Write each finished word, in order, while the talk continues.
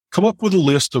come up with a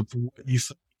list of what you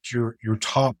think your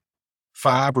top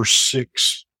 5 or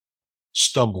 6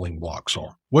 stumbling blocks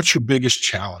are. What's your biggest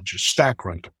challenges? Stack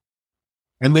rank them.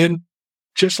 And then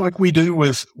just like we do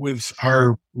with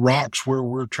our rocks where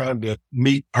we're trying to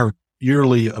meet our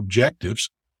yearly objectives,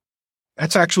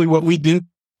 that's actually what we did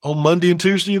on Monday and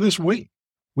Tuesday of this week.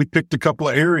 We picked a couple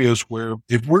of areas where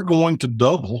if we're going to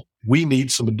double, we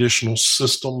need some additional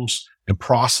systems and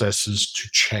processes to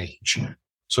change.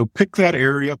 So pick that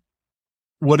area,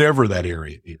 whatever that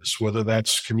area is, whether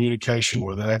that's communication,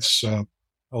 whether that's on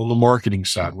the marketing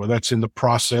side, whether that's in the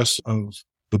process of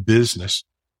the business.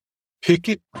 Pick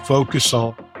it, focus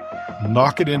on,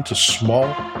 knock it into small,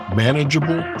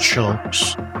 manageable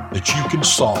chunks that you can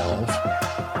solve,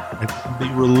 and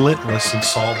be relentless in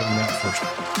solving that first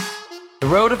one. The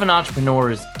road of an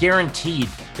entrepreneur is guaranteed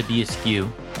to be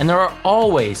askew, and there are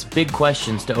always big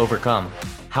questions to overcome.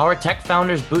 How are tech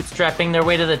founders bootstrapping their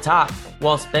way to the top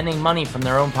while spending money from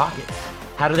their own pockets?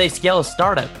 How do they scale a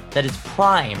startup that is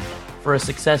primed for a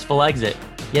successful exit,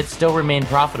 yet still remain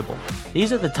profitable?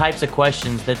 These are the types of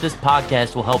questions that this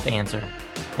podcast will help answer,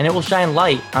 and it will shine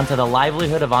light onto the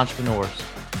livelihood of entrepreneurs,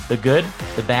 the good,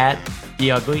 the bad,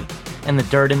 the ugly, and the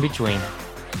dirt in between.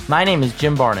 My name is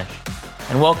Jim Barnish,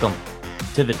 and welcome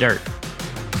to The Dirt.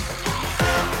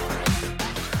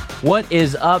 What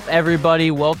is up,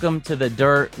 everybody? Welcome to The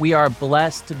Dirt. We are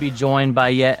blessed to be joined by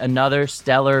yet another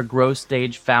stellar growth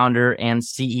stage founder and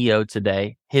CEO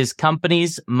today. His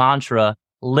company's mantra,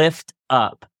 Lift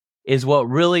Up, is what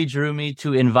really drew me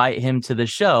to invite him to the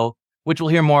show, which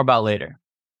we'll hear more about later.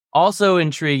 Also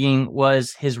intriguing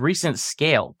was his recent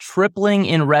scale, tripling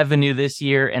in revenue this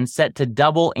year and set to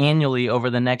double annually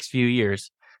over the next few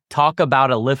years. Talk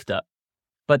about a lift up.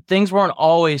 But things weren't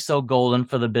always so golden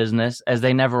for the business, as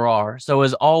they never are. So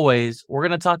as always, we're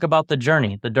going to talk about the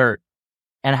journey, the dirt,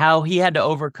 and how he had to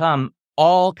overcome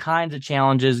all kinds of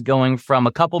challenges going from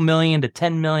a couple million to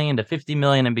 10 million to 50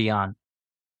 million and beyond.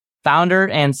 Founder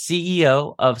and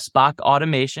CEO of Spock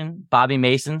Automation, Bobby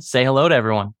Mason. Say hello to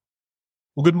everyone.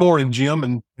 Well, good morning, Jim,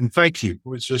 and thank you.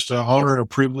 It's just an honor and a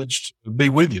privilege to be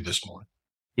with you this morning.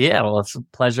 Yeah, well, it's a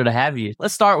pleasure to have you.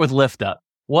 Let's start with Lift Up.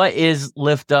 What is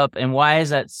Lift Up, and why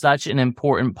is that such an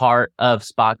important part of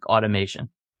Spock Automation?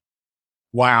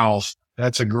 Wow,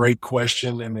 that's a great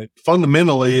question. And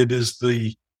fundamentally, it is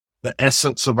the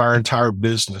essence of our entire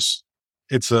business.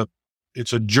 It's a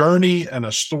journey and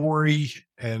a story,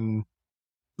 and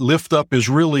Lift Up is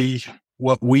really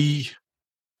what we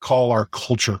call our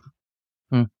culture.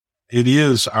 It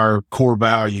is our core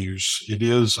values. It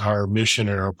is our mission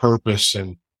and our purpose.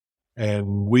 And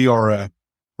we are a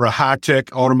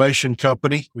high-tech automation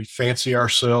company. We fancy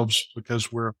ourselves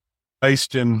because we're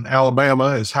based in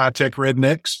Alabama as high-tech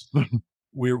rednecks.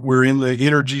 We're in the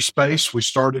energy space. We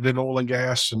started in oil and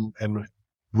gas and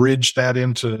bridged that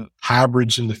into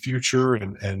hybrids in the future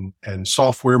and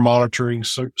software monitoring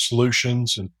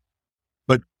solutions.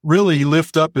 But really,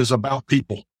 Lift Up is about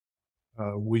people.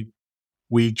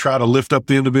 We try to lift up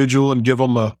the individual and give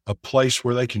them a place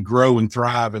where they can grow and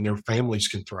thrive and their families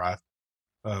can thrive.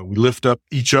 We lift up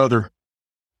each other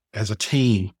as a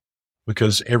team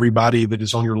because everybody that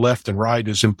is on your left and right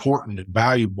is important and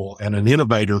valuable and an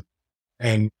innovator.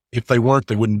 And if they weren't,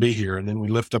 they wouldn't be here. And then we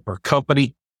lift up our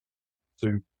company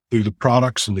through the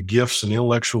products and the gifts and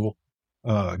intellectual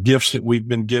gifts that we've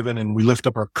been given. And we lift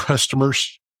up our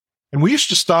customers. And we used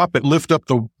to stop at lift up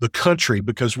the country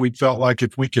because we felt like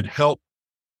if we could help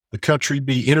the country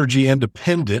be energy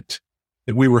independent,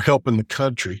 that we were helping the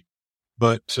country.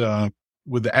 But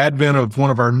with the advent of one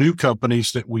of our new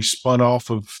companies that we spun off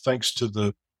of, thanks to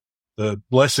the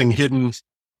blessing hidden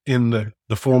in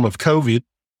the form of COVID,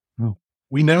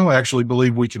 we now actually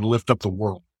believe we can lift up the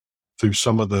world through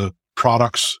some of the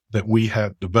products that we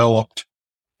have developed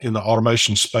in the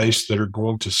automation space that are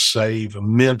going to save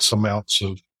immense amounts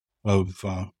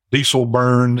of diesel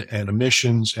burn and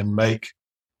emissions and make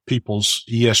people's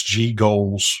ESG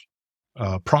goals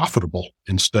profitable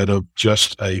instead of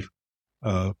just a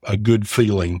good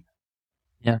feeling.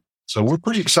 Yeah. So we're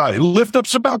pretty excited. Lift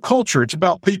Up's about culture. It's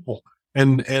about people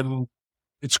and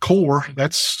its core.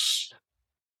 That's,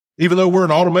 even though we're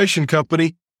an automation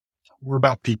company, we're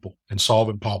about people and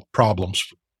solving problems.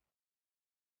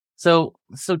 So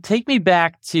take me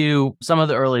back to some of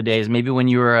the early days, maybe when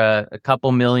you were a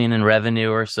couple million in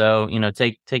revenue or so.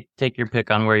 Take your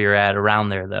pick on where you're at around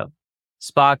there, though.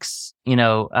 Spock's,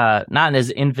 not in its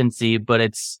infancy, but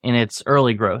it's in its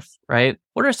early growth, right?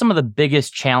 What are some of the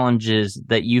biggest challenges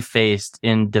that you faced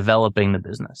in developing the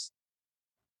business?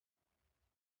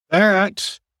 All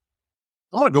right.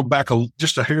 I want to go back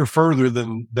just a hair further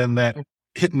than that,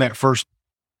 hitting that first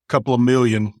couple of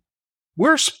million.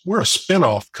 we're a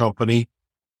spinoff company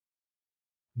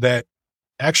that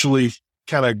actually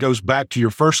kind of goes back to your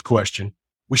first question.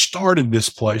 We started this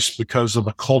place because of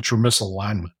a culture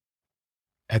misalignment.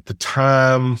 At the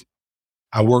time,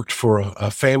 I worked for a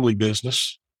family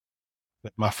business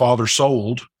that my father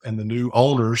sold, and the new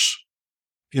owners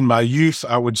in my youth,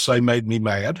 I would say, made me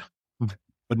mad.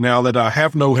 But now that I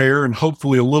have no hair and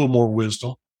hopefully a little more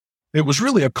wisdom, it was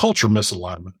really a culture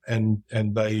misalignment. And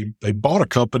they bought a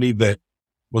company that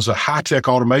was a high-tech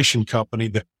automation company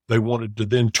that they wanted to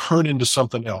then turn into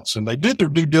something else. And they did their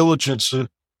due diligence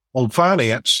on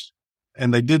finance,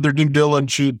 and they did their due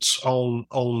diligence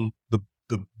on the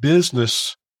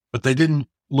business, but they didn't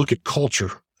look at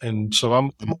culture. And so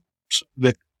I'm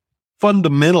that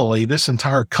fundamentally this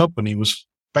entire company was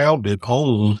founded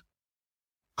on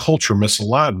culture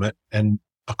misalignment and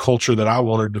a culture that I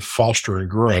wanted to foster and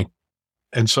grow.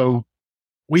 And so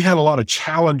we had a lot of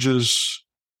challenges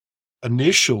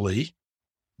initially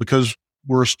because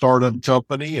we're a startup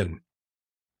company, and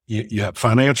you have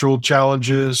financial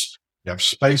challenges, you have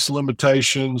space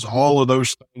limitations, all of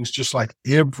those things, just like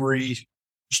every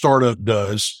startup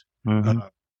does. Mm-hmm.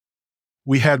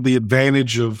 We had the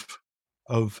advantage of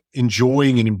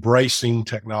enjoying and embracing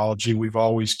technology. We've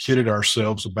always kidded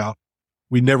ourselves about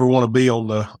we never want to be on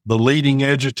the leading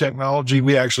edge of technology.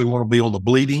 We actually want to be on the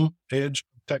bleeding edge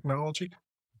of technology.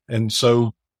 And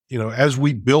so, as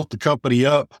we built the company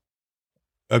up,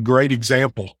 a great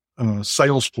example,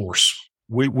 Salesforce.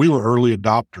 We were early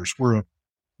adopters.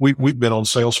 We've been on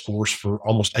Salesforce for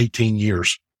almost 18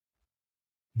 years.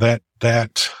 That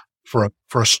for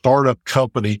a startup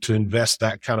company to invest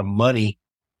that kind of money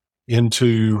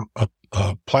into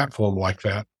a platform like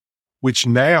that, which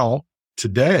now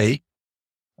today,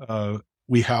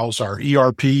 we house our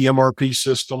ERP, MRP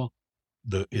system.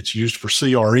 It's used for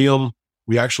CRM.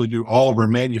 We actually do all of our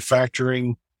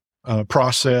manufacturing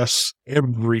process.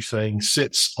 Everything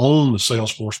sits on the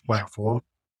Salesforce platform.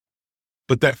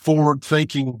 But that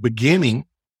forward-thinking beginning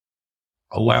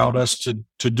allowed us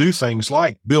to do things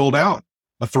like build out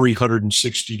a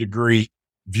 360-degree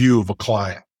view of a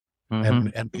client, mm-hmm.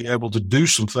 and be able to do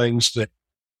some things that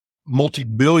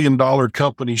multi-billion-dollar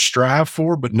companies strive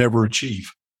for but never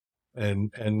achieve.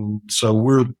 And so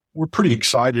we're pretty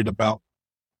excited about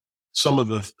some of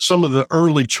the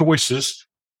early choices,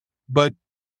 but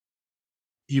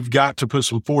you've got to put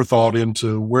some forethought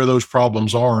into where those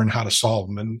problems are and how to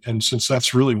solve them. And since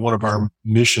that's really one of our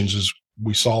missions is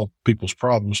we solve people's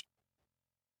problems,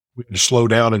 we have to slow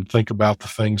down and think about the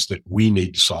things that we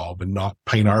need to solve and not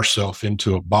paint ourselves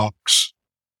into a box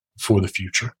for the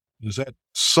future. Does that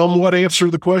somewhat answer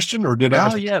the question, or did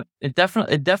I? Oh, yeah, it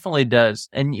definitely does.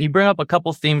 And you bring up a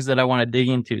couple themes that I want to dig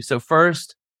into. So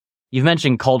first, you've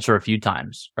mentioned culture a few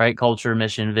times, right? Culture,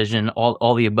 mission, vision,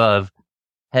 all the above.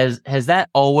 Has that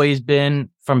always been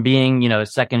from being, a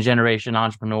second generation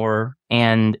entrepreneur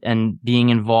and being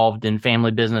involved in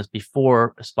family business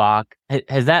before Spock?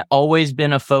 Has that always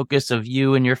been a focus of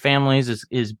you and your families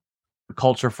is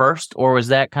culture first, or was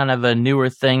that kind of a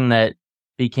newer thing that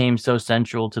became so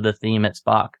central to the theme at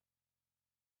Spock?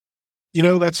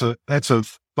 That's a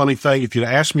funny thing. If you'd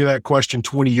asked me that question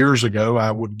 20 years ago,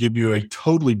 I would give you a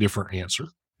totally different answer.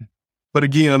 But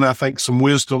again, I think some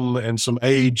wisdom and some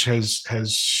age has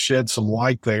shed some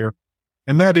light there.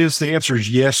 And that is, the answer is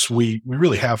yes, we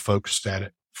really have focused at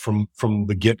it from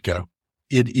the get-go.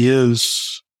 It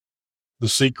is the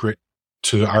secret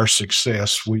to our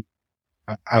success.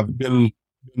 I've been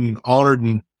honored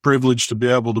and privileged to be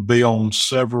able to be on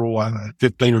several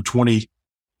 15 or 20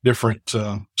 different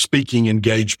speaking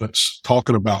engagements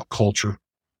talking about culture.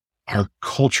 Our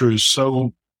culture is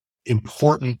so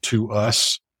important to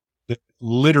us that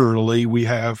literally we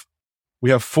have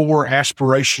 4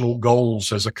 aspirational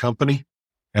goals as a company,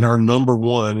 and our number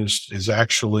one is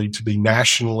actually to be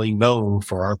nationally known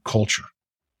for our culture.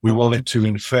 We want it to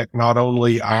infect not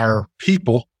only our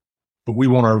people, but we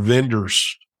want our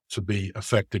vendors to be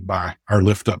affected by our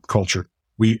lift up culture.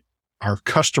 Our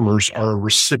customers are a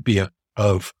recipient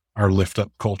of our lift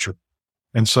up culture.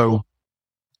 And so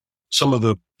some of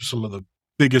the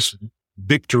biggest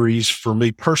victories for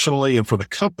me personally and for the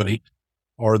company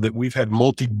are that we've had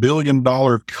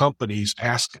multi-billion-dollar companies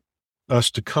ask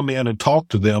us to come in and talk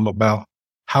to them about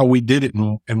how we did it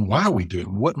and why we do it,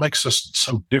 and what makes us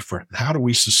so different. How do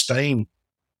we sustain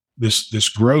this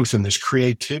growth and this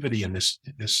creativity and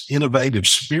this innovative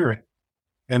spirit?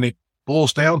 And it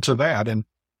boils down to that. And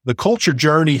the culture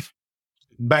journey,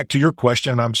 back to your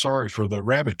question, I'm sorry for the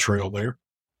rabbit trail there,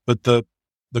 but the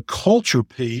culture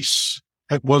piece,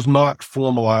 it was not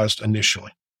formalized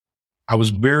initially. I was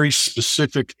very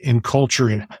specific in culture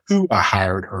in who I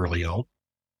hired early on.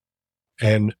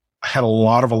 and I had a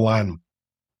lot of alignment,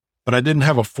 but I didn't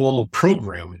have a formal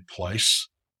program in place.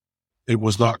 It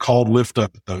was not called Lift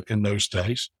Up in those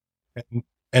days.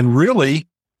 And really,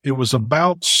 it was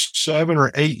about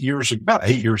 8 years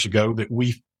ago that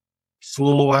we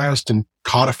formalized and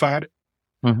codified it.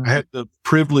 Mm-hmm. I had the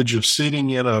privilege of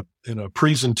sitting in a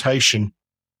presentation.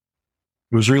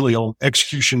 It was really on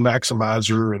Execution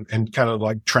Maximizer and kind of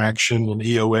like traction and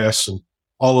EOS and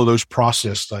all of those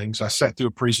process things. I sat through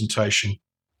a presentation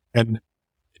and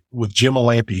with Jim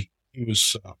Alampy, he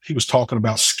was talking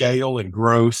about scale and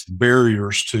growth,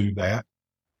 barriers to that.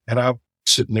 And I'm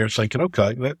sitting there thinking,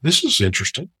 okay, this is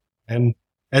interesting. And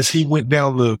as he went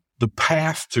down the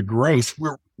path to growth,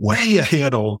 we're way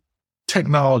ahead on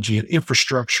technology and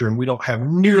infrastructure, and we don't have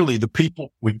nearly the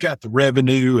people. We've got the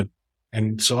revenue.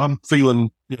 And so I'm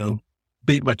feeling,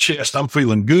 beat my chest. I'm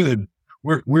feeling good.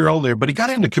 We're on there, but he got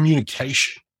into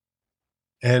communication,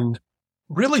 and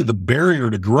really the barrier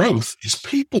to growth is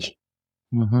people.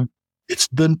 Mm-hmm.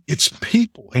 It's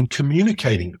people and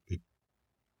communicating to people.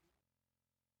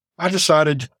 I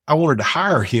decided I wanted to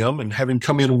hire him and have him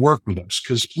come in and work with us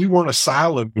because we weren't a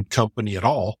siloed company at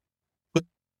all, but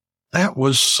that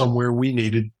was somewhere we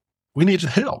needed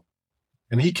help.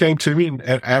 And he came to me and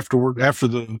after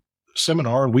the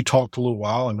seminar, and we talked a little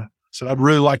while, and I said, I'd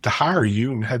really like to hire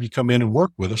you and have you come in and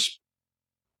work with us.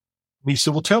 And he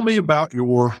said, well, tell me about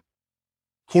your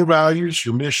core values,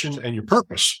 your mission, and your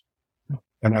purpose.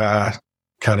 And I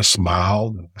kind of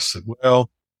smiled and I said, well,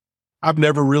 I've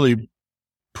never really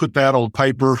put that on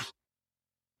paper.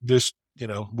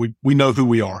 We know who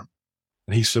we are.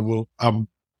 And he said, well, I'm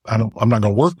not going to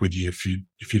work with you if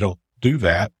you don't do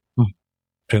that.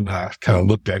 And I kind of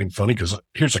looked at him funny because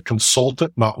here's a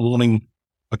consultant not wanting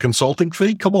a consulting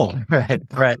fee. Come on.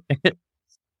 Right.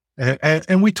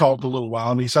 And we talked a little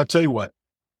while, and he said, I tell you what,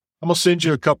 I'm going to send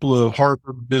you a couple of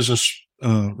Harvard Business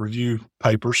Review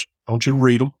papers. I want you to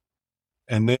read them.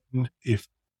 And then if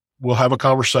we'll have a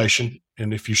conversation,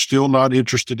 and if you're still not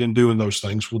interested in doing those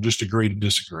things, we'll just agree to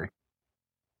disagree.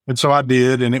 And so I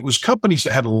did. And it was companies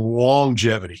that had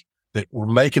longevity, that were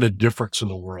making a difference in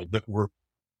the world, that were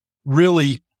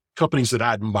really companies that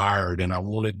I admired, and I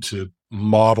wanted to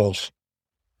model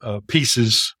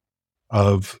pieces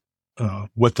of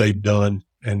what they've done.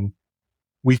 And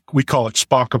we call it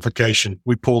Spockification.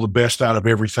 We pull the best out of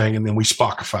everything and then we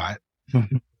Spockify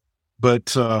it.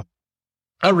 But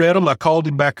I read them. I called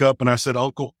him back up and I said,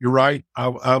 Uncle, you're right.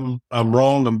 I'm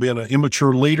wrong. I'm being an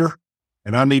immature leader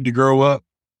and I need to grow up.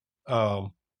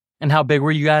 And how big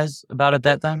were you guys about at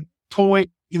that time?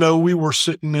 Point, we were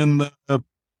sitting in the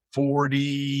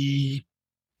 40,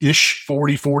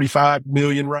 45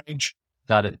 million range.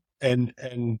 Got it.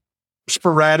 And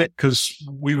sporadic because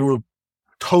we were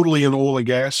totally in oil and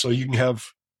gas. So you can have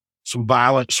some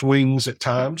violent swings at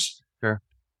times. Sure.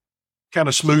 Kind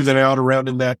of smoothing out around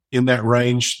in that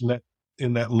range,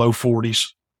 in that low 40s.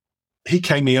 He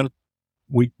came in,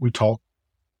 we talked.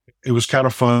 It was kind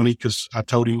of funny because I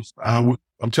told him, I'm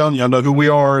telling you, I know who we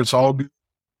are. It's all good.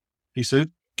 He said, it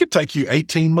could take you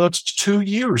 18 months to 2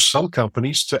 years, some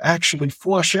companies, to actually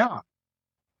flush out.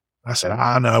 I said,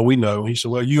 I know, we know. He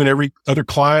said, well, you and every other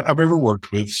client I've ever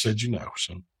worked with said,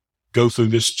 so go through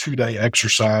this 2-day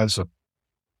exercise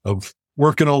of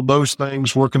working on those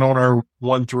things, working on our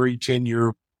 1, 3,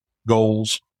 10-year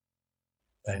goals.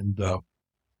 And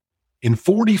in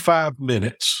 45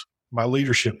 minutes, my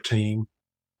leadership team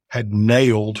had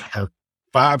nailed our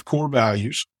 5 core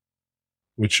values,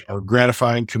 which are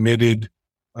gratifying, committed,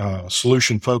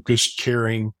 solution-focused,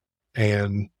 caring,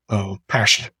 and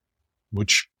passionate,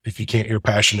 which if you can't hear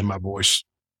passion in my voice,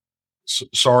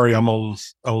 sorry, I'm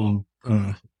on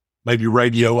maybe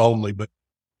radio only, but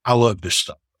I love this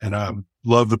stuff and I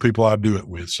love the people I do it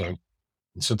with. So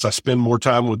since I spend more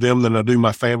time with them than I do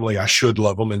my family, I should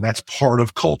love them. And that's part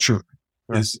of culture.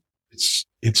 Right.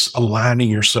 It's aligning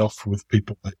yourself with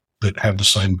people that have the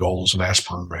same goals and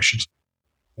aspirations.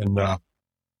 And,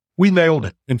 we nailed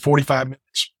it in 45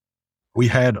 minutes. We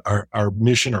had our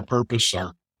mission, our purpose,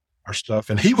 our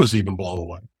stuff. And he was even blown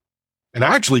away. And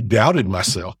I actually doubted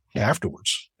myself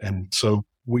afterwards. And so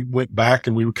we went back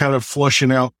and we were kind of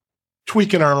flushing out,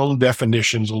 tweaking our own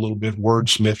definitions a little bit,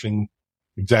 wordsmithing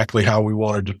exactly how we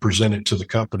wanted to present it to the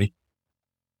company.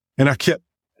 And I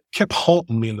kept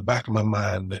haunting me in the back of my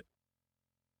mind that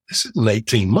this isn't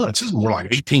 18 months. This is more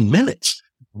like 18 minutes.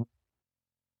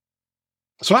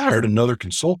 So I hired another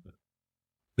consultant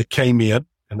that came in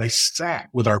and they sat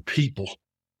with our people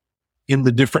in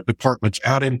the different departments,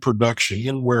 out in production,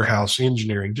 in warehouse,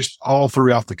 engineering, just all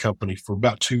throughout the company for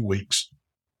about 2 weeks.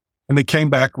 And they came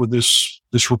back with this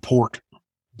report.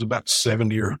 was about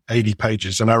 70 or 80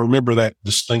 pages. And I remember that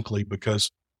distinctly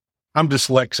because I'm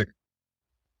dyslexic,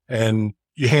 and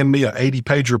you hand me a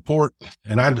 80-page report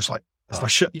and I'm just like,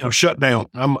 shut down.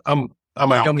 I'm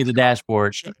out. Show me the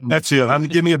dashboard. That's it.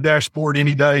 Give me a dashboard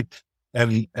any day.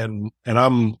 And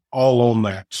I'm all on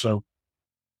that. So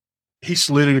he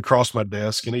slid it across my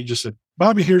desk and he just said,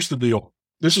 Bobby, here's the deal.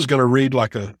 This is going to read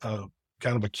like a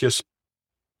kind of a kiss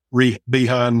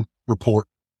behind report.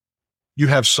 You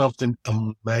have something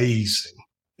amazing.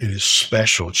 It is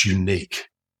special. It's unique.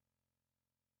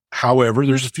 However,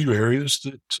 there's a few areas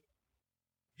that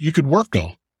you could work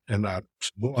on. And I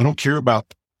don't care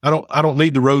about, I don't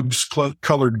need the rose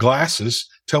colored glasses.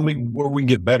 Tell me where we can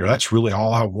get better. That's really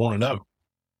all I want to know.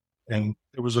 And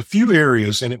there was a few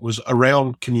areas, and it was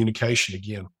around communication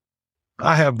again.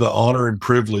 I have the honor and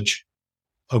privilege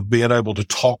of being able to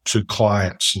talk to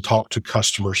clients and talk to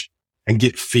customers and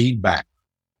get feedback.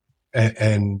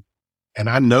 And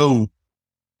I know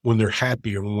when they're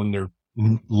happy or when they're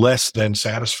less than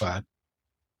satisfied.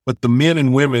 But the men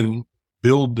and women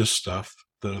build this stuff,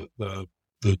 the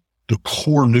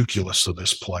core nucleus of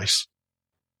this place.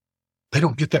 They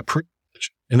don't get that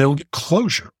privilege and they don't get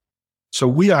closure. So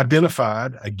we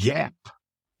identified a gap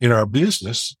in our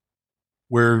business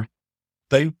where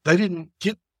they didn't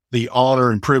get the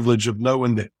honor and privilege of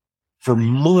knowing that for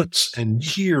months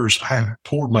and years, I have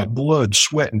poured my blood,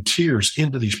 sweat, and tears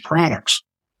into these products.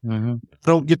 Mm-hmm.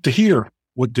 Don't get to hear,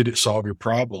 what did it solve your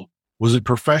problem? Was it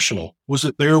professional? Was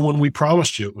it there when we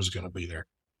promised you it was going to be there?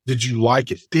 Did you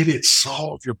like it? Did it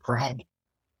solve your problem?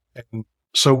 And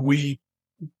so we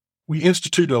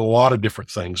instituted a lot of different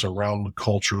things around the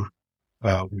culture.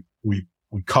 We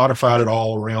codified it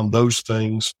all around those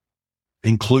things,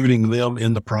 including them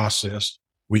in the process.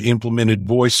 We implemented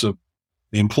voice of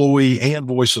the employee and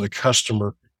voice of the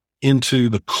customer into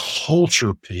the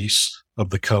culture piece of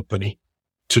the company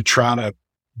to try to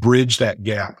bridge that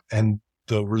gap. And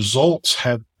the results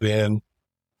have been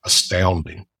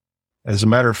astounding. As a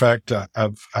matter of fact,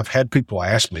 I've had people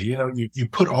ask me, you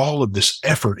put all of this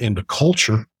effort into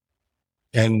culture,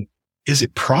 and is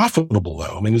it profitable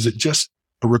though? I mean, is it just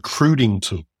a recruiting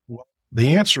tool? Well,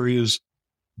 the answer is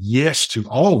yes to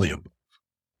all of them.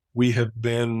 We have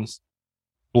been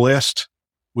blessed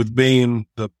with being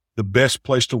the best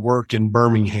place to work in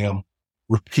Birmingham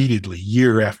repeatedly,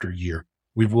 year after year.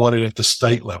 We've won it at the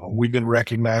state level. We've been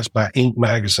recognized by Inc.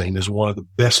 magazine as one of the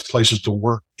best places to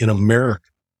work in America.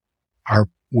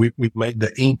 We've made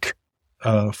the Inc.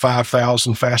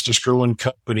 5,000 fastest growing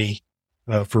company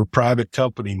for a private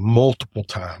company multiple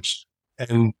times.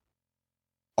 And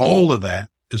all of that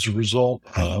is a result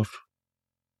of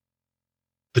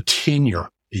the tenure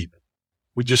even.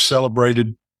 We just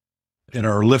celebrated in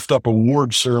our Lift Up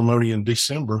Award ceremony in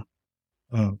December.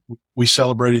 We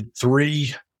celebrated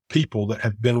 3 people that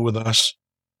have been with us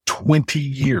 20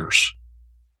 years.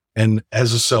 And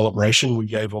as a celebration, we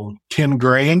gave them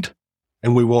 $10,000,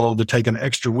 and we wanted to take an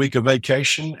extra week of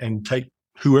vacation and take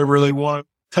whoever they want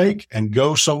to take and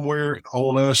go somewhere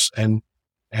on us and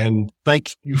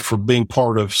thank you for being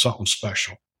part of something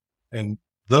special. And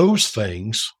those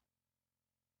things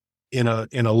in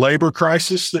a labor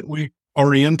crisis that we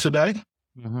are in today,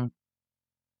 mm-hmm.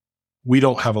 We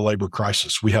don't have a labor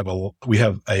crisis. We have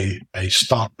a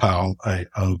stockpile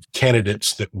of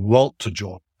candidates that want to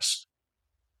join us.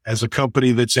 As a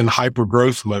company that's in hyper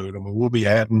growth mode, I mean, we'll be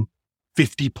adding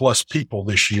 50 plus people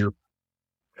this year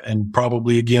and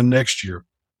probably again next year.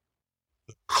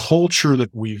 The culture that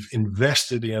we've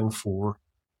invested in for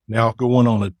now going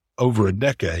on over a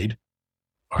decade,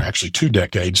 or actually 2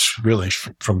 decades, really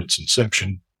from its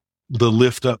inception, the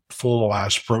Lift Up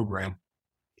formalized program,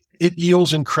 it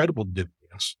yields incredible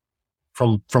dividends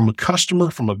from a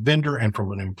customer, from a vendor, and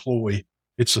from an employee.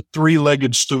 It's a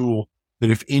 3-legged stool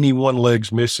that if any one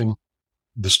leg's missing,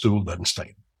 the stool doesn't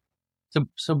stand.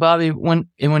 So Bobby, when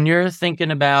you're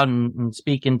thinking about and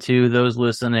speaking to those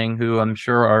listening who I'm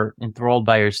sure are enthralled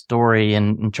by your story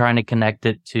and trying to connect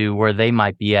it to where they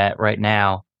might be at right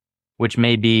now, which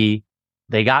may be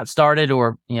they got started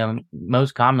or,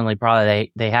 most commonly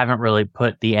probably they haven't really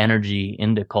put the energy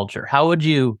into culture. How would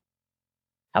you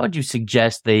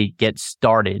suggest they get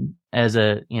started as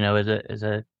a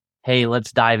hey,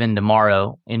 let's dive in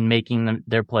tomorrow in making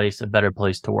their place a better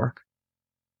place to work?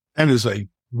 That is a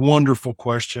wonderful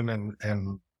question.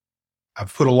 And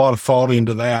I've put a lot of thought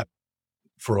into that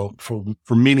for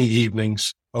many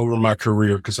evenings over my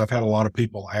career, because I've had a lot of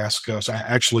people ask us. I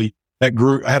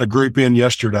had a group in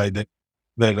yesterday that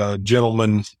a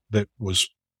gentleman that was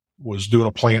doing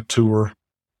a plant tour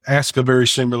asked a very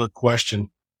similar question,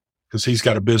 because he's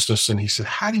got a business, and he said,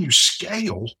 how do you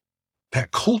scale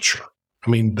that culture? I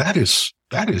mean, that is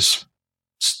that's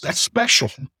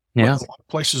special. Yeah. But a lot of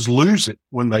places lose it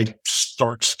when they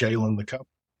start scaling the company.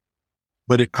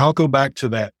 But I'll go back to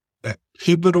that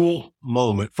pivotal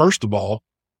moment. First of all,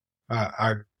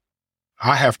 I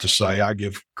have to say, I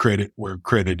give credit where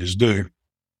credit is due.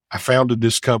 I founded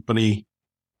this company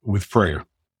with prayer.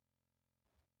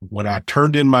 When I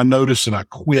turned in my notice and I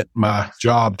quit my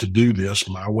job to do this,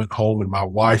 I went home and my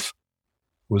wife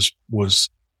was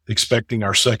expecting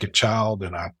our second child.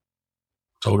 And I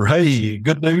told her, hey,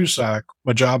 good news. I quit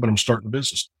my job and I'm starting a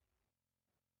business.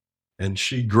 And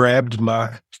she grabbed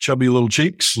my chubby little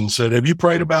cheeks and said, have you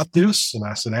prayed about this? And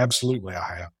I said, absolutely,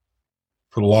 I have.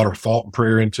 Put a lot of thought and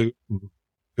prayer into it and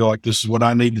feel like this is what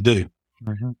I need to do.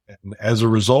 Mm-hmm. And as a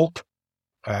result,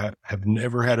 I have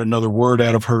never had another word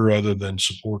out of her other than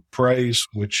support, praise,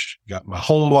 which got my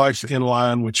home life in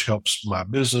line, which helps my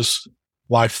business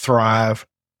life thrive.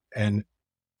 And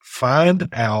find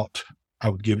out, I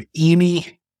would give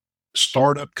any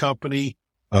startup company,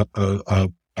 a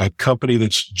company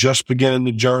that's just beginning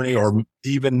the journey or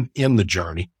even in the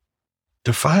journey,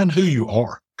 define who you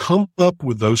are. Come up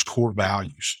with those core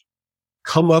values.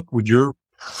 Come up with your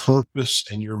purpose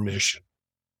and your mission.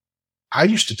 I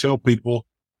used to tell people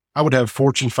I would have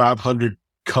Fortune 500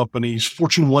 companies,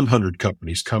 Fortune 100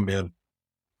 companies come in,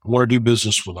 want to do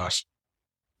business with us.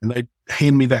 And they'd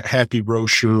hand me that happy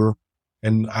brochure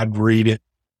and I'd read it.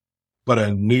 But I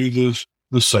knew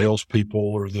the salespeople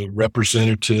or the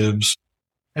representatives,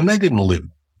 and they didn't live.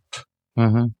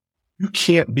 Mm-hmm. You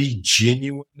can't be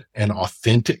genuine and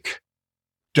authentic.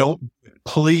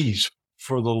 Please,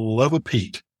 for the love of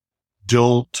Pete,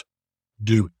 don't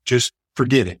do it. Just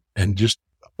forget it and just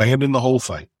abandon the whole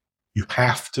thing. You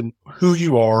have to know who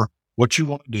you are, what you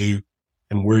want to do,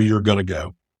 and where you're going to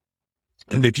go.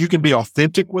 And if you can be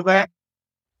authentic with that,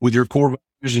 with your core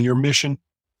values and your mission,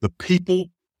 the people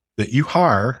that you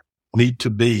hire need to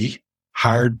be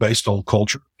hired based on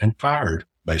culture and fired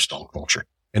based on culture.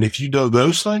 And if you know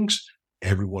those things,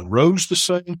 everyone rows the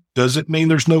same. Does it mean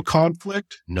there's no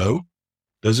conflict? No.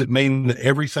 Does it mean that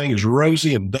everything is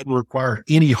rosy and doesn't require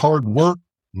any hard work?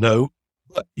 No.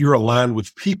 But you're aligned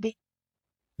with people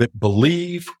that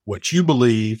believe what you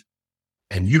believe,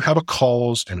 and you have a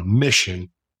cause and a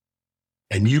mission,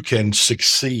 and you can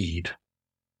succeed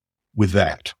with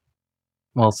that.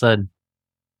 Well said.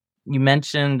 You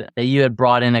mentioned that you had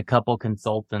brought in a couple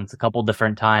consultants a couple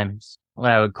different times,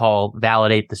 what I would call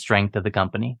validate the strength of the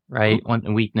company, right?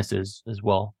 And weaknesses as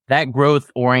well. That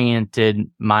growth-oriented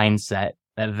mindset,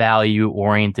 that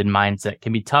value-oriented mindset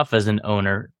can be tough as an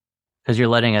owner because you're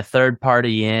letting a third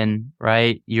party in,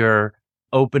 right? You're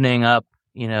opening up,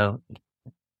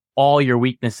 all your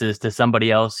weaknesses to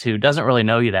somebody else who doesn't really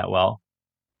know you that well.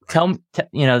 Some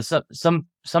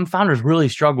founders really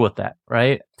struggle with that,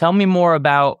 right? Tell me more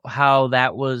about how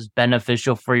that was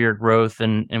beneficial for your growth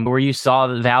and where you saw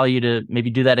the value to maybe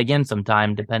do that again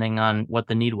sometime, depending on what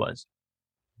the need was.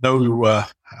 No,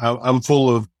 I'm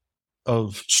full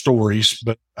of stories,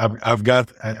 but I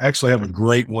actually have a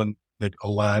great one that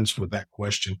aligns with that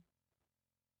question.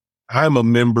 I'm a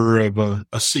member of a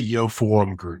CEO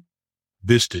forum group,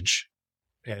 Vistage,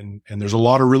 and there's a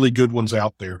lot of really good ones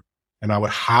out there. And I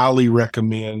would highly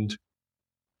recommend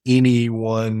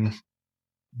anyone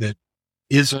that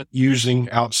isn't using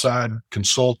outside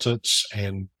consultants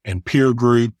and peer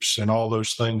groups and all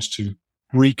those things to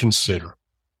reconsider.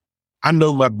 I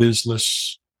know my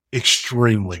business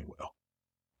extremely well.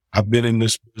 I've been in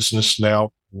this business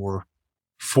now for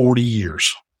 40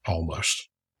 years almost.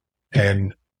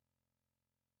 And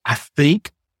I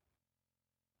think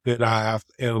that I'm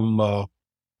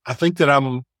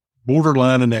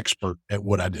borderline an expert at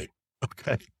what I do.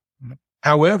 Okay.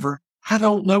 However, I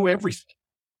don't know everything.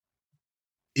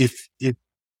 If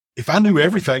I knew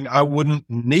everything, I wouldn't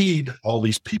need all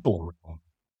these people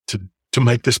around to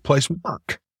make this place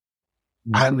work.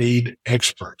 I need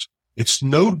experts. It's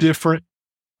no different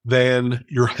than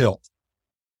your health.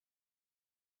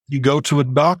 You go to a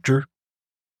doctor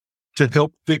to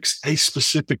help fix a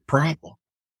specific problem.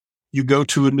 You go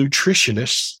to a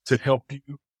nutritionist to help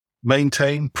you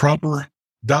maintain proper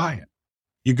diet.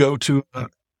 You go to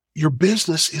your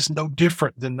business is no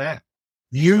different than that.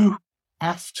 You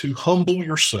have to humble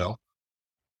yourself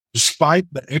despite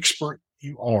the expert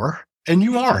you are. And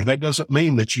you are. That doesn't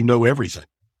mean that you know everything.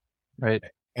 Right.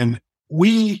 And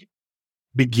we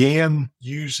began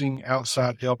using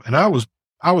outside help. And I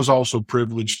was also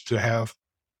privileged to have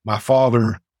my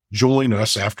father join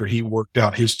us after he worked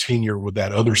out his tenure with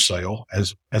that other sale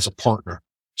as a partner.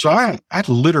 So I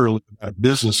literally had a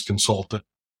business consultant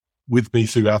with me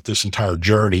throughout this entire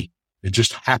journey. It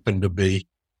just happened to be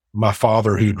my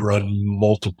father, who'd run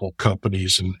multiple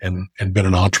companies and been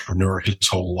an entrepreneur his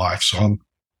whole life. So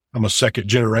I'm a second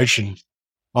generation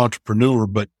entrepreneur,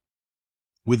 but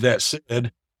with that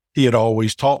said, he had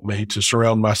always taught me to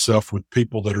surround myself with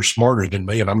people that are smarter than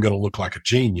me, and I'm going to look like a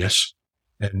genius.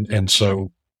 And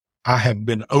so I have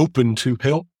been open to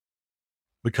help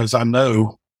because I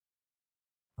know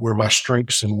where my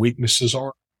strengths and weaknesses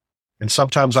are. And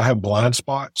sometimes I have blind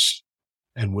spots,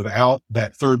 and without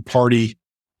that third party,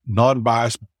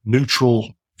 non-biased,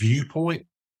 neutral viewpoint,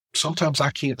 sometimes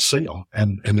I can't see them,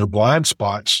 and they're blind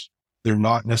spots. They're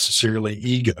not necessarily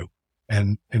ego.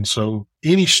 And so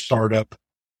any startup,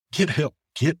 get help.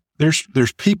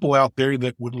 There's people out there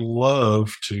that would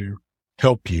love to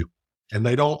help you, and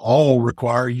they don't all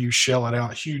require you shelling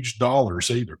out huge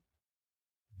dollars either.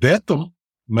 Vet them,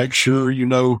 make sure you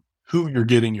know who you're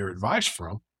getting your advice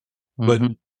from.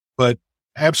 But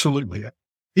absolutely,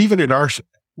 even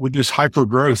with this hyper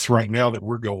growth right now that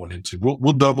we're going into,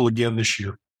 we'll double again this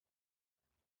year.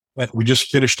 But we just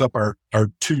finished up our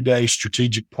 2-day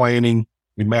strategic planning.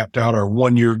 We mapped out our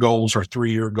 1-year goals, our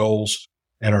 3-year goals,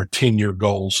 and our 10-year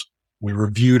goals. We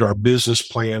reviewed our business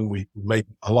plan. We made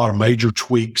a lot of major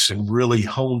tweaks and really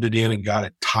honed it in and got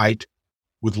it tight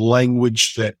with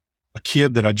language that a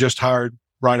kid that I just hired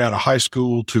right out of high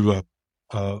school to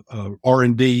a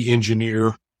R&D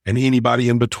engineer and anybody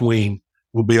in between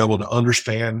will be able to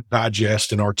understand,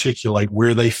 digest, and articulate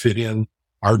where they fit in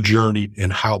our journey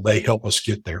and how they help us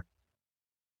get there.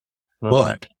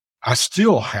 But I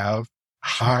still have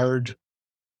hired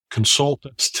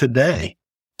consultants today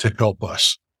to help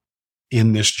us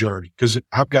in this journey because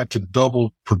I've got to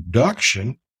double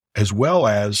production as well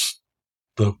as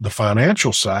the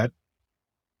financial side.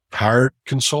 Hired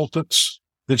consultants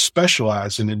that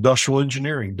specialize in industrial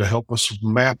engineering to help us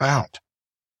map out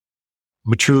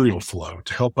material flow,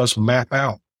 to help us map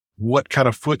out what kind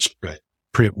of footprint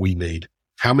we need,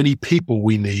 how many people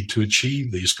we need to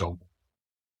achieve these goals.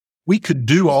 We could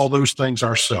do all those things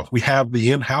ourselves. We have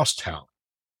the in-house talent.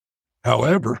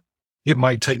 However, it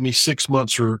might take me 6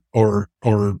 months or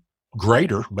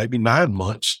greater, maybe 9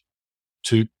 months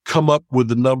to come up with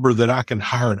the number that I can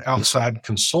hire an outside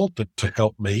consultant to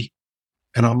help me.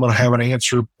 And I'm going to have an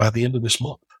answer by the end of this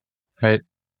month. Right.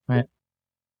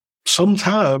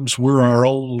 Sometimes we're our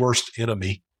own worst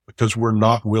enemy because we're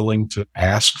not willing to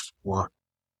ask for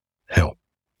help.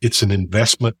 It's an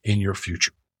investment in your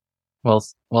future. Well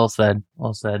said.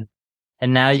 Well said.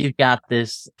 And now you've got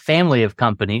this family of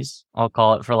companies, I'll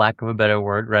call it for lack of a better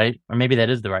word, right? Or maybe that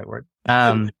is the right word.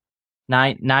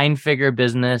 9-figure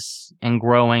business and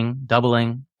growing,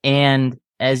 doubling. And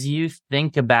as you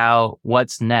think about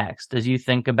what's next, as you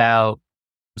think about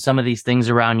some of these things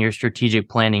around your strategic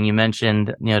planning, you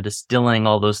mentioned, distilling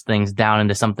all those things down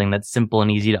into something that's simple and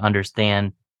easy to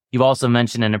understand. You've also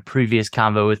mentioned in a previous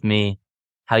convo with me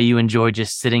how you enjoy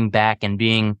just sitting back and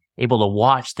being able to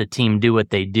watch the team do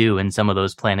what they do in some of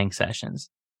those planning sessions.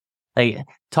 Like,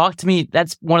 talk to me.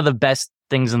 That's one of the best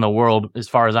things in the world, as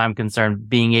far as I'm concerned,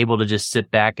 being able to just sit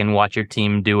back and watch your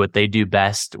team do what they do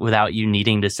best without you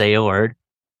needing to say a word.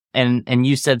 And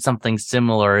you said something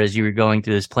similar as you were going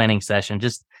through this planning session.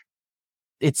 Just,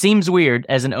 it seems weird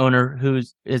as an owner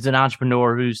is an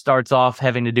entrepreneur who starts off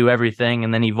having to do everything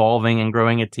and then evolving and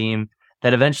growing a team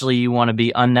that eventually you want to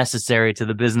be unnecessary to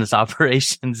the business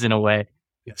operations in a way.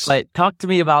 Yes. But talk to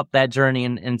me about that journey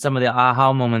and some of the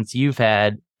aha moments you've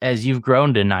had as you've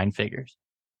grown to 9 figures.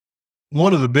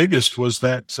 One of the biggest was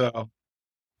that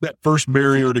first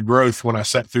barrier to growth when I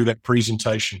sat through that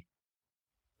presentation,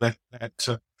 that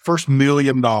first $1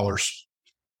 million.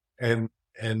 And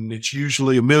it's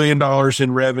usually $1 million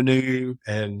in revenue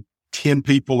and 10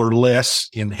 people or less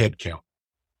in headcount.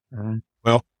 Mm-hmm.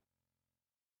 Well,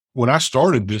 when I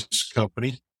started this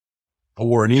company, I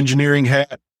wore an engineering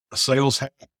hat, a sales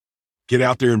hat, get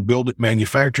out there and build it,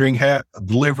 manufacturing hat, a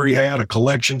delivery hat, a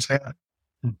collections hat.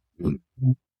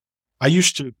 I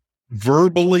used to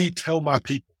verbally tell my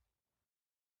people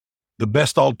the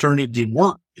best alternative to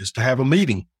work is to have a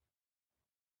meeting.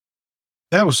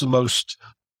 That was the most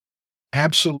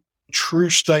absolute true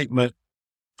statement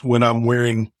when I'm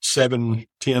wearing 7,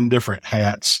 10 different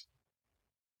hats.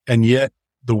 And yet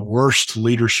the worst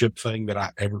leadership thing that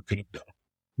I ever could have done.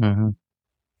 Mm-hmm.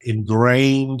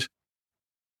 Ingrained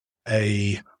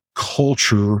a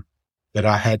culture that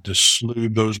I had to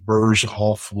smooth those burrs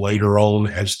off later on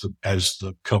as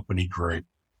the company grew.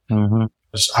 Mm-hmm.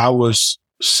 As I was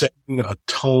setting a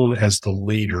tone as the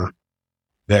leader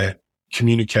that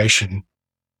communication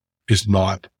is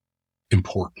not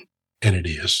important, and it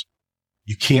is.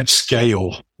 You can't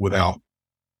scale without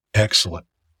excellent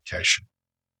communication,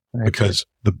 right? Because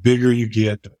the bigger you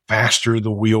get, the faster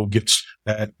the wheel gets,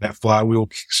 that flywheel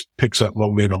picks up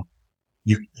momentum.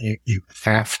 You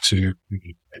have to,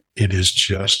 it is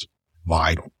just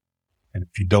vital. And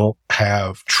if you don't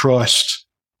have trust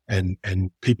and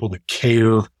people that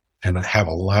care and have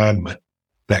alignment,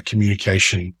 that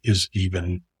communication is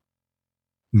even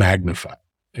magnified.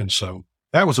 And so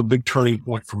that was a big turning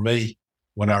point for me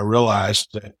when I realized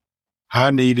that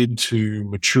I needed to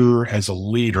mature as a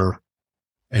leader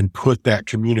and put that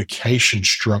communication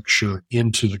structure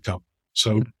into the company.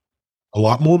 So a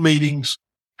lot more meetings,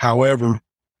 however,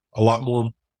 a lot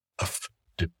more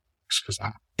effective, because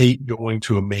I hate going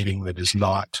to a meeting that is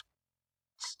not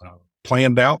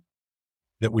planned out,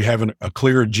 that we have a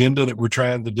clear agenda that we're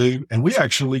trying to do. And we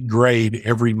actually grade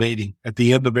every meeting. At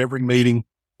the end of every meeting,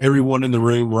 everyone in the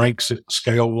room ranks it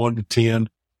scale 1 to 10.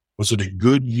 Was it a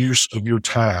good use of your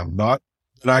time? Not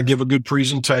that I give a good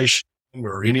presentation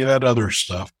or any of that other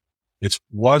stuff.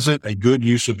 Was it a good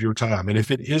use of your time? And if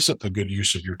it isn't a good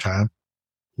use of your time,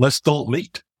 let's don't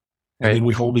meet. Right. And then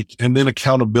we hold it. And then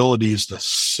accountability is the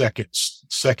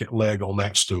second leg on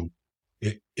that stool.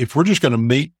 If we're just going to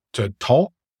meet to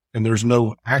talk and there's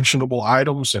no actionable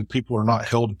items and people are not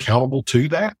held accountable to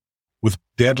that with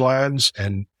deadlines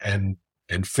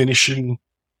and finishing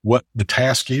what the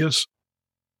task is,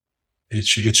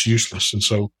 it's useless. And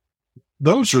so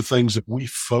those are things that we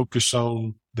focus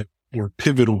on that were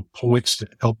pivotal points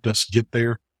that helped us get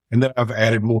there. And then I've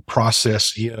added more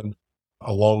process in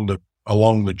along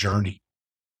the journey.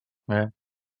 Right.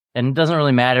 And it doesn't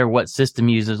really matter what system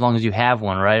you use as long as you have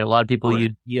one, right? A lot of people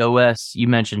use EOS. You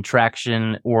mentioned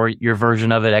Traction or your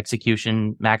version of it,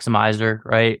 Execution Maximizer,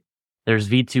 right? There's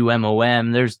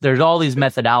V2MOM. There's all these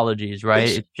methodologies, right?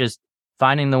 It's just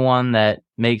finding the one that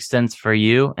makes sense for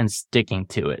you and sticking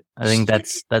to it. I think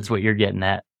that's what you're getting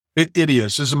at. It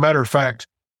is. As a matter of fact,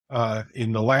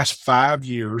 in the last 5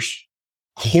 years,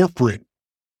 corporate,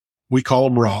 we call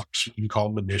them rocks. You can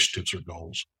call them initiatives or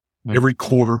goals. Mm-hmm. Every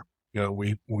quarter,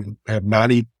 we have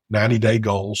 90-day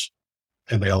goals,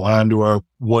 and they align to our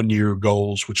 1-year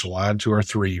goals, which align to our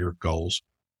 3-year goals.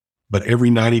 But every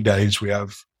 90 days we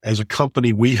have, as a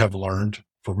company, we have learned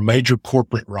for major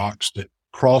corporate rocks that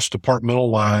cross departmental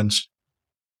lines,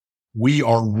 we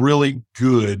are really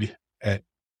good at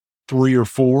 3 or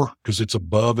 4 because it's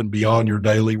above and beyond your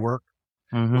daily work.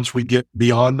 Mm-hmm. Once we get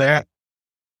beyond that,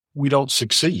 we don't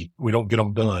succeed. We don't get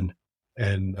them done.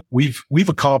 And we've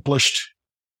accomplished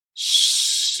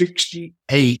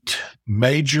 68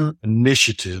 major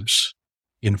initiatives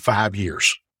in 5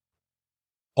 years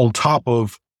on top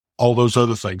of all those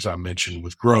other things I mentioned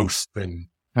with growth and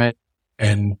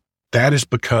that is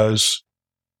because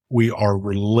we are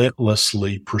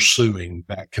relentlessly pursuing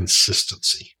that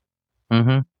consistency.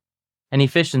 Mm-hmm. And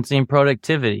efficiency and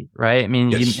productivity, right? I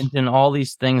mean, yes. You mentioned all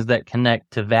these things that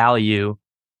connect to value.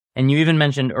 And you even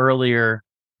mentioned earlier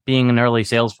being an early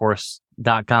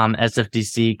Salesforce.com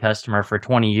SFDC customer for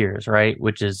 20 years, right?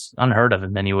 Which is unheard of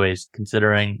in many ways,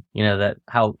 considering, that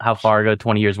how far ago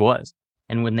 20 years was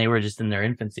and when they were just in their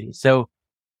infancy. So,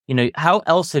 how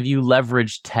else have you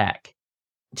leveraged tech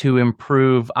to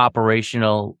improve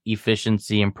operational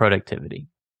efficiency and productivity?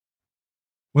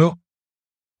 Well,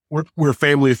 we're a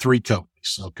family of 3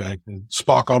 companies. Okay. And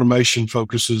Spock Automation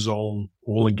focuses on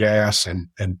oil and gas and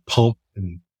pump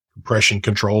and compression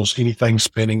controls, anything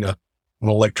spinning an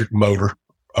electric motor,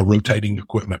 a rotating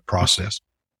equipment process.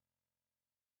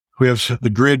 We have the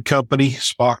Grid company,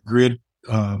 Spock Grid,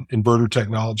 Inverter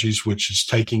Technologies, which is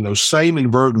taking those same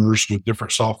inverters with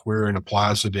different software and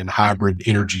applies it in hybrid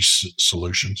energy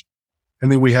solutions.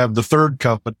 And then we have the third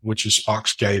company, which is Spock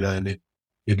SCADA, and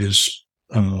it is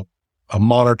a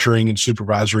monitoring and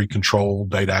supervisory control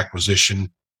data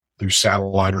acquisition through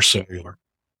satellite or cellular.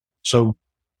 So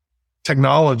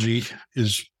technology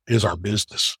is our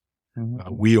business.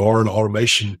 Mm-hmm. We are an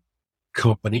automation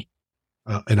company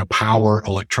and a power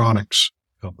electronics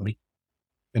company.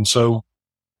 And so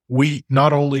we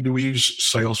not only do we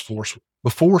use Salesforce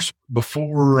before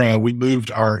we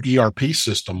moved our ERP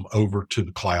system over to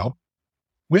the cloud,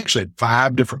 we actually had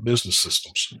 5 different business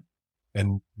systems.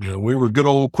 And, we were good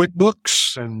old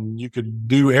QuickBooks and you could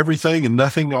do everything and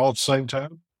nothing all at the same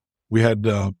time. We had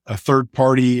a third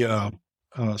party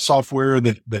software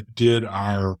that did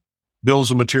our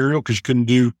bills of material because you couldn't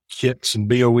do kits and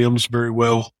BOMs very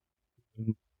well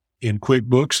in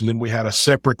QuickBooks. And then we had a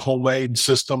separate homemade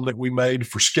system that we made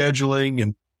for scheduling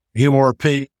and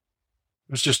MRP. It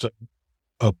was just a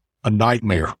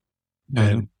nightmare. Mm-hmm.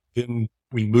 And then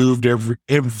we moved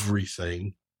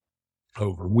everything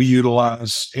over. We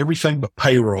utilize everything but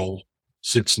payroll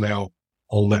sits now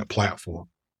on that platform.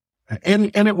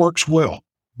 And it works well.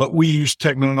 but we use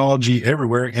technology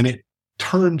everywhere. And it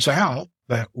turns out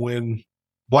that when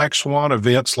black swan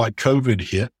events like COVID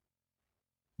hit,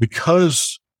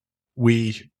 because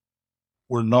we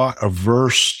were not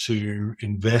averse to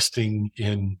investing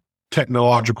in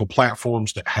technological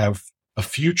platforms that have a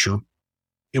future,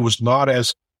 it was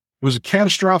a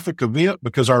catastrophic event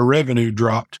because our revenue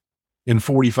dropped in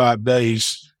 45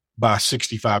 days by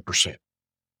 65%.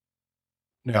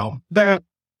 Now, that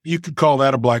you could call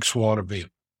that a black swan event.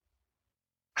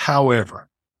 However,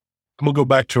 I'm going to go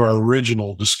back to our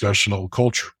original discussion on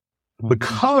culture.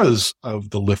 Because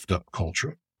of the lift up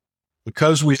culture,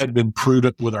 because we had been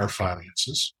prudent with our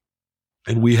finances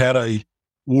and we had a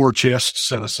war chest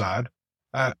set aside,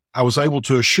 I was able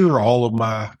to assure all of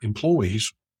my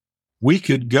employees we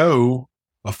could go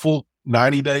a full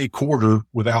 90-day quarter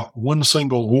without one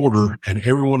single order, and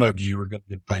every one of you are going to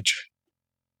get a paycheck.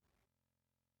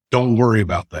 Don't worry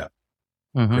about that.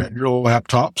 Grab your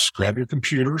laptops, grab your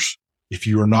computers. If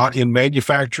you are not in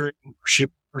manufacturing,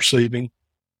 shipping, or receiving,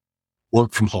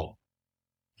 work from home.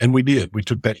 And we did. We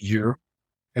took that year,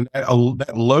 and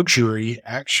that luxury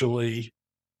actually,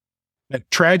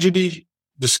 that tragedy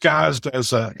disguised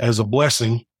as a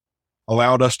blessing,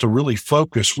 allowed us to really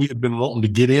focus. We had been wanting to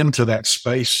get into that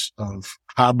space of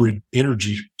hybrid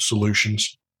energy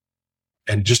solutions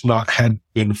and just not had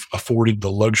been afforded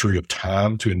the luxury of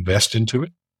time to invest into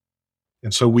it.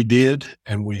 And so we did,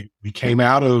 and we came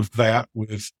out of that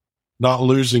with not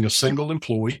losing a single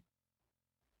employee.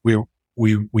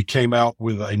 We came out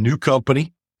with a new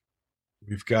company.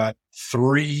 We've got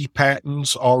 3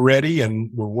 patents already, and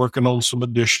we're working on some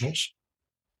additionals.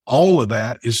 All of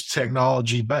that is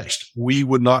technology based. We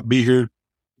would not be here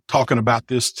talking about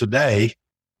this today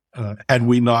had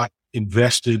we not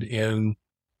invested in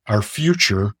our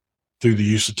future through the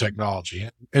use of technology.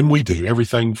 And we do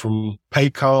everything from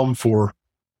Paycom for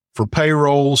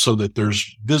payroll so that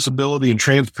there's visibility and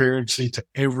transparency to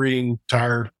every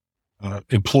entire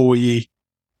employee.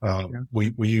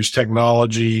 We use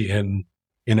technology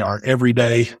in our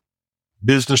everyday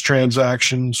business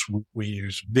transactions. We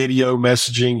use video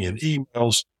messaging and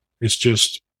emails.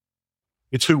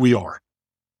 It's who we are.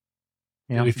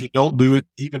 Yeah. And if you don't do it,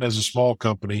 even as a small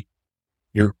company,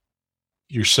 you're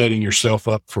setting yourself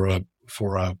up for a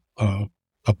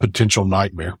potential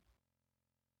nightmare.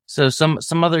 So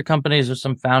some other companies or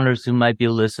some founders who might be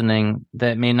listening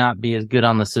that may not be as good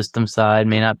on the system side,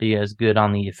 may not be as good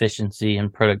on the efficiency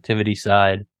and productivity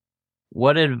side.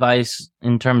 What advice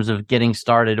in terms of getting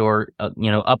started or,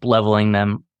 up leveling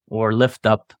them or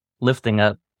lifting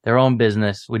up their own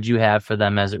business would you have for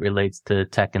them as it relates to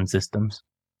tech and systems?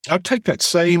 I'll take that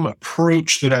same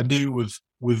approach that I do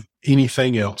with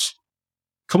anything else.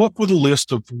 Come up with a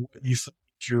list of what you think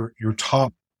your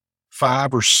top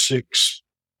 5 or 6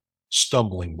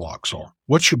 stumbling blocks are.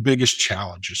 What's your biggest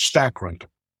challenges? Stack rank them.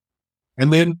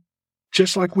 And then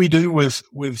just like we do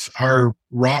with our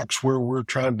rocks where we're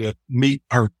trying to meet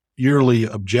our yearly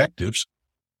objectives,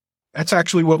 that's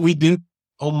actually what we did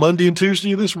on Monday and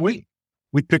Tuesday of this week.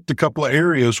 We picked a couple of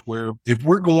areas where if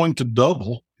we're going to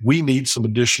double, we need some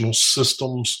additional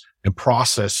systems and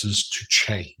processes to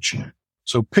change.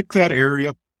 So pick that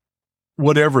area,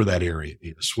 whatever that area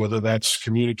is, whether that's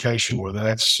communication, whether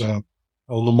that's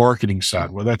on the marketing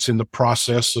side, whether that's in the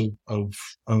process of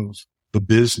the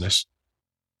business.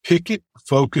 Pick it,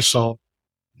 focus on,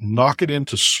 knock it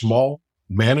into small,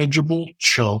 manageable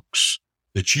chunks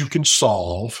that you can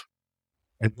solve,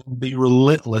 and then be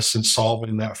relentless in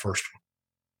solving that first one.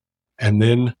 And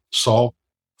then solve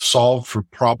for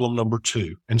problem number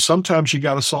 2. And sometimes you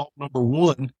got to solve number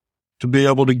 1 to be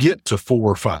able to get to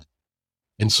 4 or 5.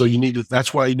 And so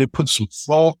that's why you need to put some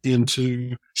thought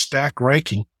into stack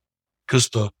ranking, because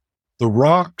the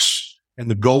rocks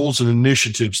and the goals and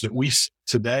initiatives that we see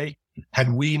today,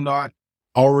 had we not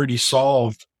already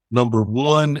solved number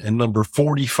 1 and number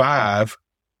 45,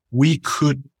 we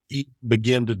could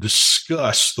begin to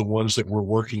discuss the ones that we're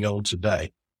working on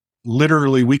today.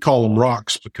 Literally, we call them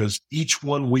rocks because each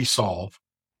one we solve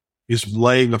is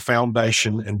laying a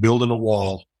foundation and building a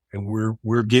wall, and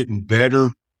we're getting better,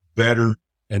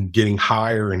 and getting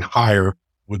higher and higher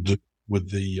with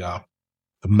the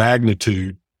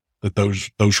magnitude that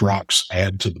those rocks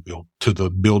add to the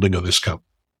building of this company.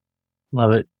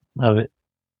 Love it.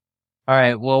 All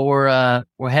right. Well,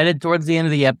 we're headed towards the end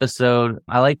of the episode.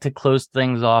 I like to close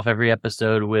things off every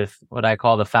episode with what I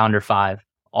call the Founder 5,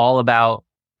 all about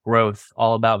growth,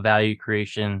 all about value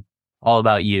creation, all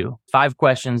about you. 5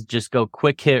 questions. Just go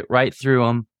quick hit right through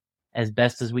them as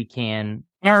best as we can.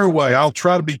 Fire away. I'll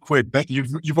try to be quick.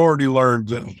 You've already learned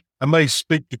that I may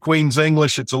speak the Queen's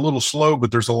English. It's a little slow,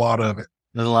 but there's a lot of it.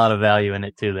 There's a lot of value in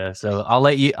it too, though. So I'll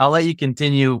let you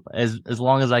continue as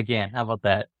long as I can. How about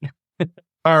that?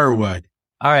 Fire away.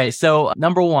 All right. So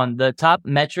number one, the top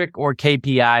metric or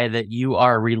KPI that you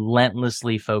are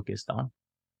relentlessly focused on.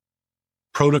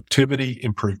 Productivity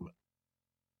improvement.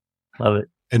 Love it.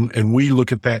 And we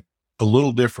look at that a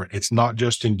little different. It's not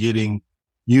just in getting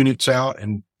units out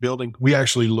and building. We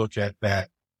actually look at that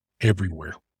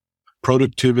everywhere.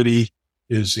 Productivity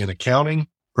is in accounting,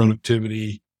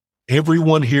 productivity.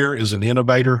 Everyone here is an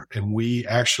innovator, and we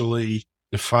actually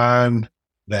define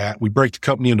that. We break the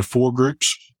company into 4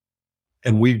 groups,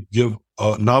 and we give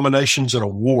nominations and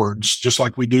awards, just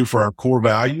like we do for our core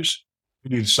values. We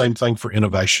do the same thing for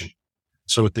innovation.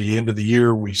 So at the end of the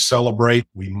year, we celebrate,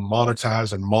 we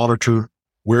monetize and monitor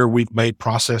where we've made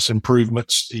process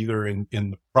improvements, either in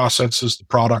the processes, the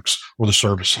products, or the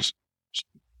services.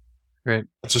 Great.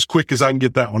 That's as quick as I can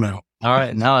get that one out. All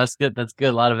right. No, that's good. That's good.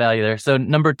 A lot of value there. So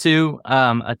number 2,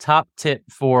 a top tip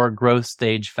for growth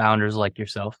stage founders like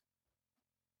yourself.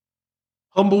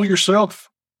 Humble yourself.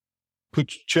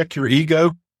 Check your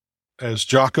ego, as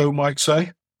Jocko might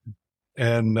say,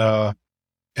 and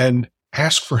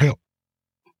ask for help.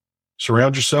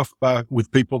 Surround yourself with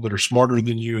people that are smarter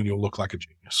than you, and you'll look like a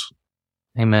genius.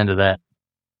 Amen to that.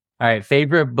 All right.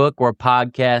 Favorite book or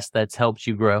podcast that's helped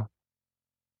you grow?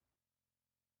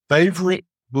 Favorite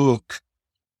book.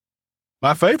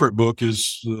 My favorite book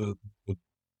is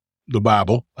the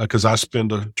Bible, because I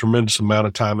spend a tremendous amount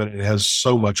of time in it. It has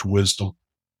so much wisdom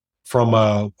from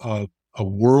a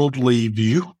worldly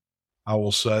view. I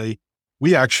will say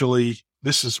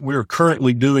we're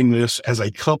currently doing this as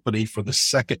a company for the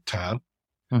second time.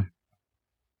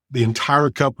 The entire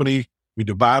company, we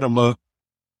divide them up,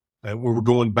 and we're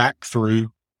going back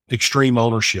through extreme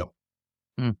ownership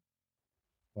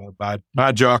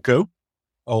by Jocko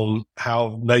on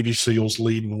how Navy SEALs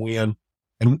lead and win.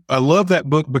 And I love that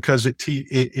book because it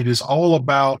is all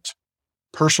about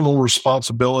personal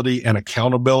responsibility and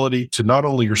accountability to not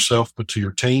only yourself, but to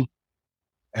your team.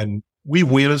 And we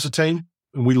win as a team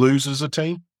and we lose as a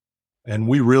team. And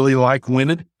we really like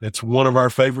winning. That's one of our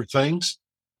favorite things.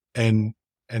 And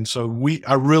so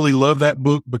I really love that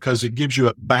book because it gives you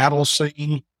a battle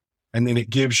scene, and then it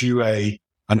gives you an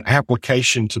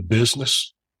application to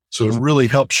business. So it really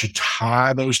helps you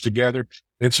tie those together.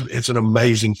 It's an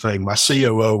amazing thing. My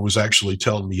COO was actually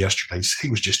telling me yesterday, he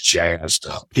was just jazzed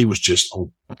up. He was just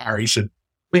on fire. He said,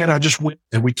 man, I just went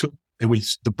and we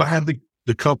divided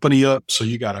the company up. So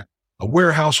you got a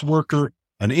warehouse worker,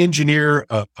 an engineer,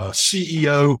 a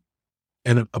CEO,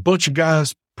 and a bunch of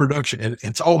guys, production. And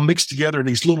it's all mixed together in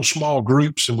these little small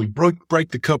groups. And we break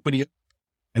the company up,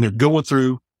 and they're going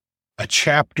through a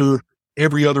chapter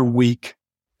every other week,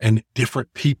 and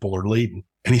different people are leading.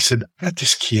 And he said, I got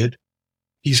this kid.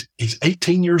 He's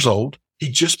 18 years old.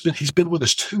 He's been with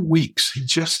us 2 weeks.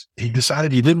 He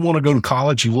decided he didn't want to go to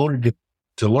college. He wanted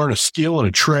to learn a skill and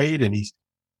a trade. And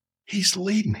he's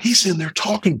leading. He's in there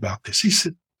talking about this. He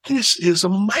said, this is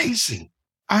amazing.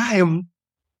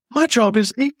 My job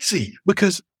is easy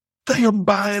because they are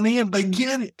buying in. They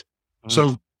get it.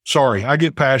 So sorry, I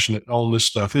get passionate on this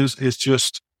stuff. It's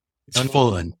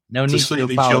fun. No need to see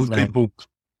these young people.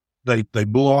 They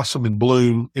blossom and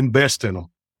bloom. Invest in them.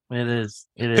 It is.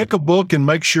 Pick a book and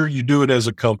make sure you do it as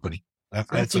a company.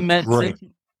 That's great.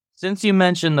 Since you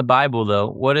mentioned the Bible, though,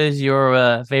 what is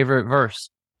your favorite verse?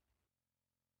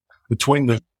 Between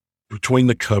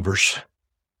the covers.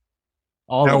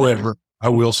 However, I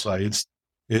will say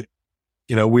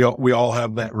we all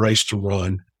have that race to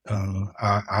run.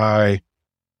 I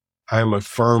am a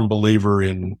firm believer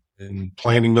in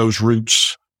planting those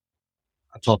roots.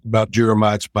 I talked about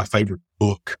Jeremiah. It's my favorite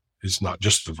book. It's not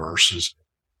just the verses.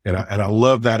 And I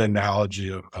love that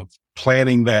analogy of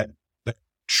planting that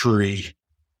tree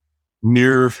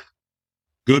near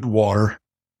good water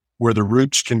where the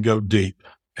roots can go deep,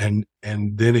 and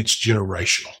then it's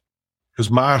generational.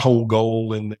 Because my whole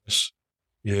goal in this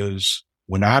is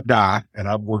when I die, and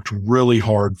I've worked really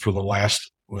hard for the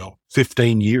last,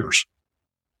 15 years,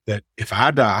 that if I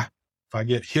die, if I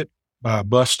get hit by a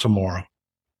bus tomorrow,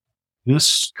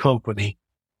 this company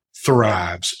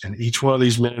thrives, and each one of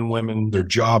these men and women, their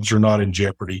jobs are not in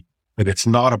jeopardy, that it's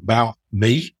not about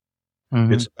me.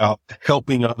 Mm-hmm. It's about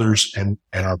helping others, and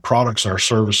our products, our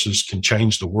services can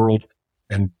change the world.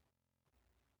 And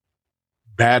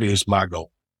that is my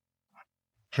goal.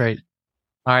 Great.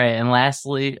 All right. And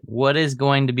lastly, what is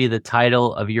going to be the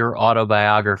title of your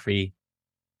autobiography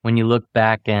when you look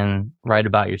back and write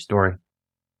about your story?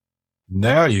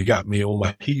 Now you got me on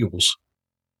my heels.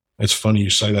 It's funny you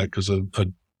say that because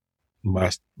my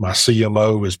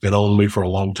CMO has been on me for a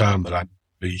long time that I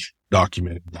be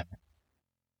documenting that.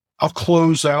 I'll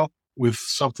close out with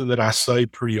something that I say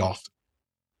pretty often.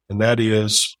 And that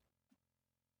is,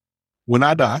 when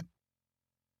I die,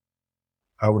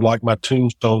 I would like my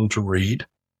tombstone to read,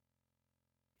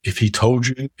 if he told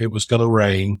you it was going to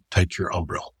rain, take your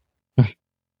umbrella.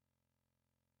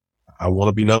 I want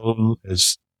to be known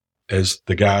as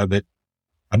the guy that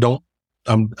I'm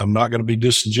not going to be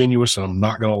disingenuous, and I'm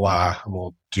not going to lie. I'm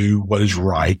going to do what is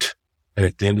right. And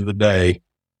at the end of the day,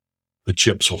 the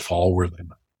chips will fall where they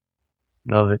may.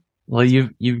 Love it. Well,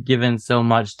 you've given so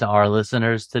much to our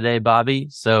listeners today, Bobby.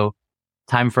 So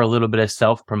time for a little bit of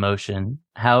self-promotion.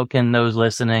 How can those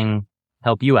listening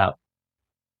help you out?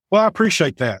 Well, I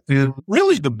appreciate that. And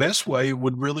really the best way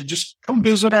would really just come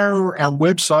visit our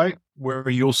website, where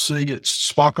you'll see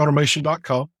it's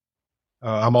spockautomation.com.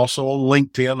 I'm also on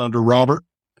LinkedIn under Robert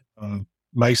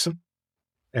Mason.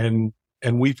 And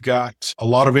we've got a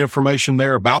lot of information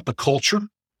there about the culture.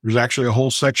 There's actually a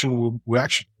whole section. We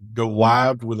actually go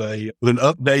live with an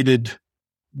updated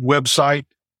website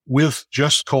with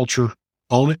just culture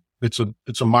on it. It's a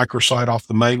microsite off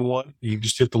the main one. You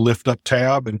just hit the lift up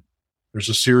tab, and there's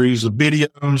a series of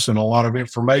videos and a lot of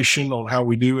information on how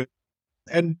we do it.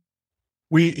 And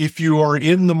if you are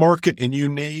in the market and you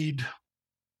need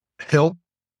help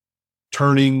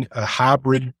turning a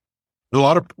hybrid,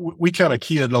 we kind of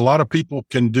kid, a lot of people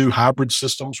can do hybrid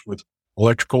systems with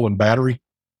electrical and battery,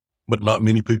 but not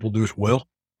many people do it well.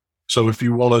 So if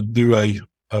you want to do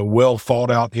a well thought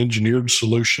out engineered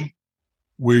solution,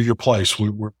 we're your place.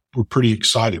 We're pretty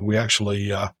excited. We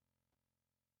actually,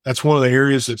 that's one of the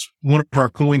areas that's one of our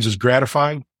coins is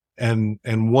gratifying. And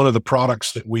one of the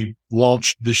products that we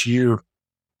launched this year,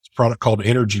 it's a product called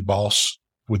Energy Boss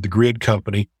with the Grid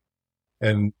Company.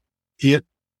 And it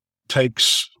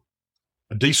takes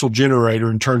a diesel generator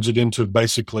and turns it into,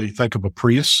 basically, think of a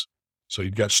Prius. So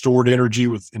you've got stored energy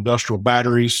with industrial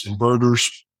batteries,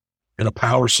 inverters, and a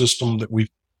power system that we've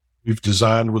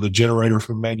designed with a generator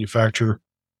from the manufacturer.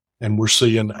 And we're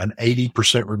seeing an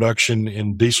 80% reduction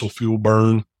in diesel fuel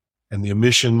burn and the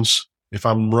emissions. If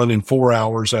I'm running 4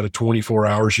 hours out of 24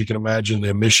 hours, you can imagine the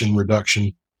emission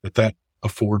reduction that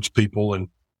affords people. And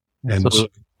so,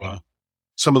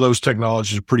 some of those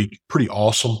technologies are pretty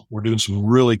awesome. We're doing some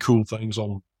really cool things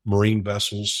on marine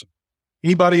vessels.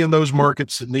 Anybody in those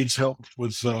markets that needs help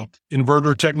with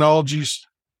inverter technologies,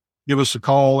 give us a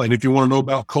call. And if you want to know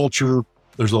about culture,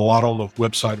 there's a lot on the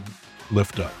website.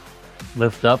 Lift up.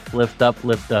 Lift up, lift up,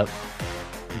 lift up.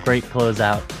 Great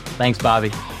closeout. Thanks, Bobby.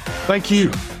 Thank you.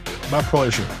 My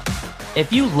pleasure.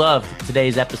 If you loved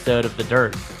today's episode of The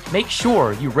Dirt, make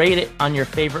sure you rate it on your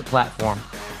favorite platform.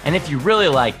 And if you really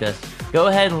liked us, go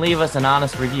ahead and leave us an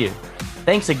honest review.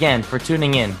 Thanks again for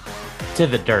tuning in to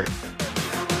The Dirt.